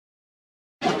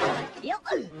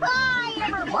Hi,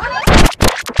 everybody!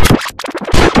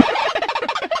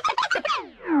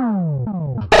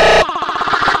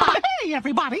 Hey,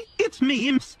 everybody, it's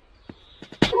me.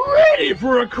 Ready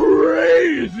for a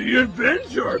crazy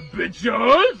adventure,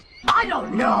 bitches? I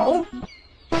don't know.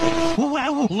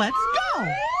 Well, let's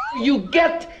go. You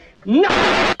get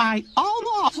nothing. I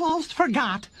almost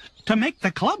forgot. To make the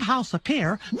clubhouse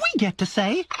appear, we get to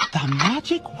say the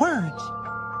magic words.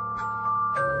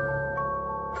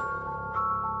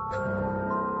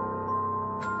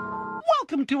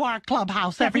 Welcome to our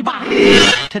clubhouse, everybody.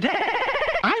 Today,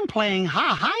 I'm playing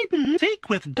hide and seek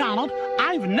with Donald.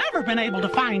 I've never been able to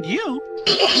find you.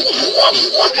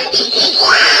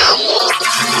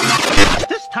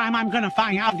 This time I'm gonna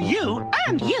find out you.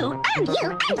 And you, and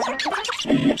you, and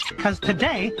you. Because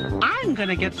today, I'm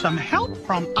gonna get some help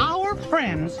from our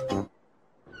friends.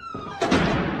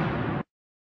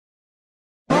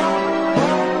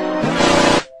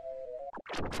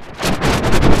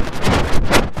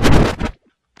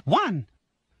 One,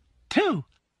 2,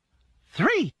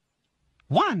 3,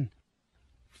 1,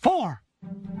 4,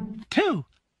 2,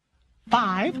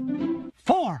 5,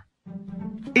 4,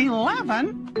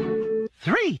 11,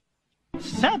 3,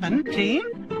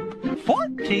 17,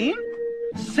 14,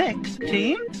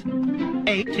 16,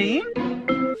 18,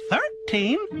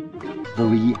 13.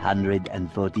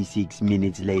 346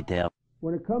 minutes later.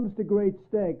 When it comes to great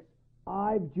steaks,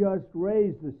 I've just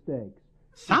raised the stakes.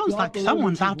 Sounds like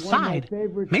someone's outside.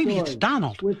 Maybe it's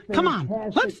Donald. Come on,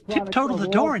 let's tiptoe to the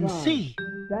door and see.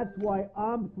 That's why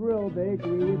I'm thrilled they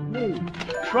agree with me.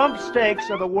 Trump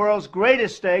steaks are the world's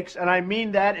greatest steaks, and I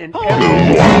mean that in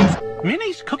every sense.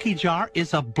 Minnie's cookie jar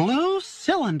is a blue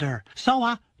cylinder.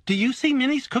 So, do you see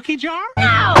Minnie's cookie jar?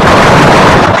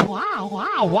 Ow! Wow,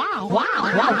 wow, wow, wow,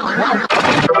 wow.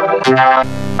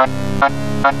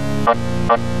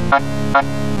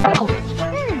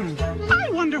 I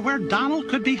wonder where Donald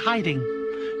could be hiding.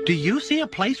 Do you see a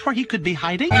place where he could be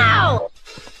hiding? Ow!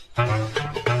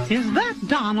 Is that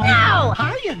Donald? Ow!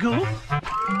 Hiya, Goof.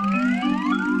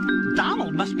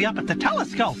 Donald must be up at the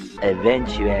telescope.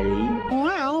 Eventually.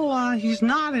 Well, he's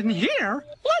not in here.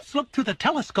 Let's look through the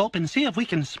telescope and see if we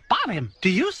can spot him. Do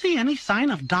you see any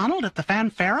sign of Donald at the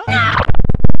Fanfara?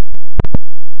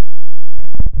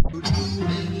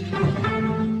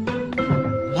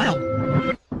 Well.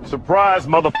 Surprise,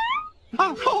 mother.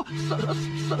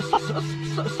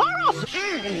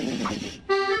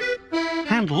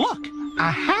 And look, a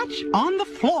hatch on the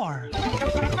floor.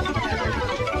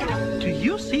 Do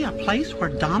you see a place where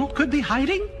Donald could be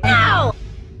hiding? Ow!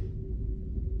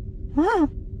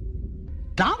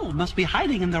 Donald must be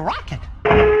hiding in the rocket.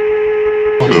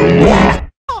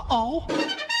 Uh-oh.